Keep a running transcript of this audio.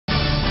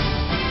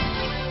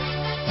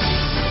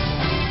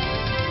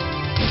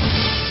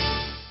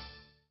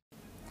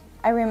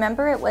I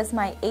remember it was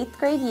my 8th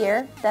grade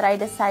year that I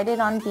decided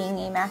on being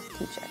a math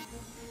teacher.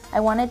 I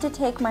wanted to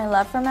take my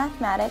love for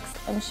mathematics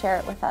and share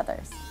it with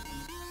others.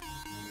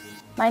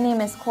 My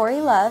name is Corey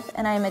Love,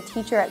 and I am a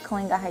teacher at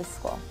Coalinga High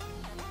School.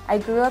 I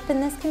grew up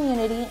in this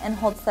community and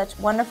hold such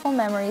wonderful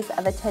memories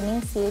of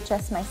attending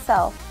CHS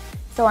myself,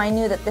 so I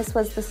knew that this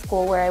was the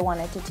school where I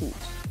wanted to teach.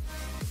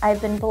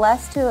 I've been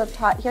blessed to have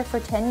taught here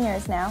for 10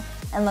 years now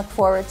and look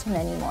forward to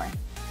many more.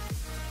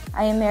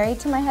 I am married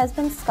to my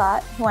husband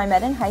Scott, who I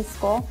met in high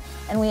school,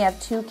 and we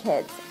have 2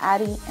 kids,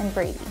 Addie and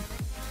Brady.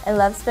 I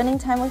love spending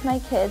time with my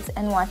kids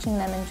and watching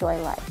them enjoy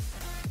life.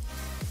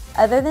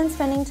 Other than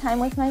spending time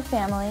with my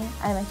family,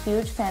 I'm a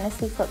huge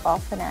fantasy football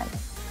fanatic.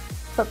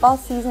 Football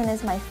season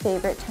is my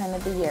favorite time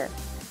of the year.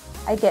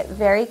 I get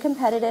very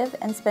competitive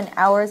and spend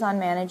hours on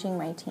managing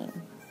my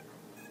team.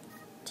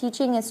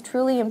 Teaching is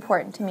truly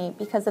important to me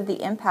because of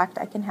the impact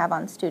I can have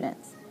on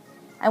students.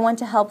 I want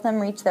to help them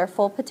reach their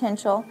full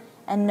potential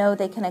and know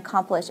they can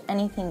accomplish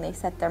anything they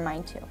set their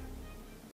mind to.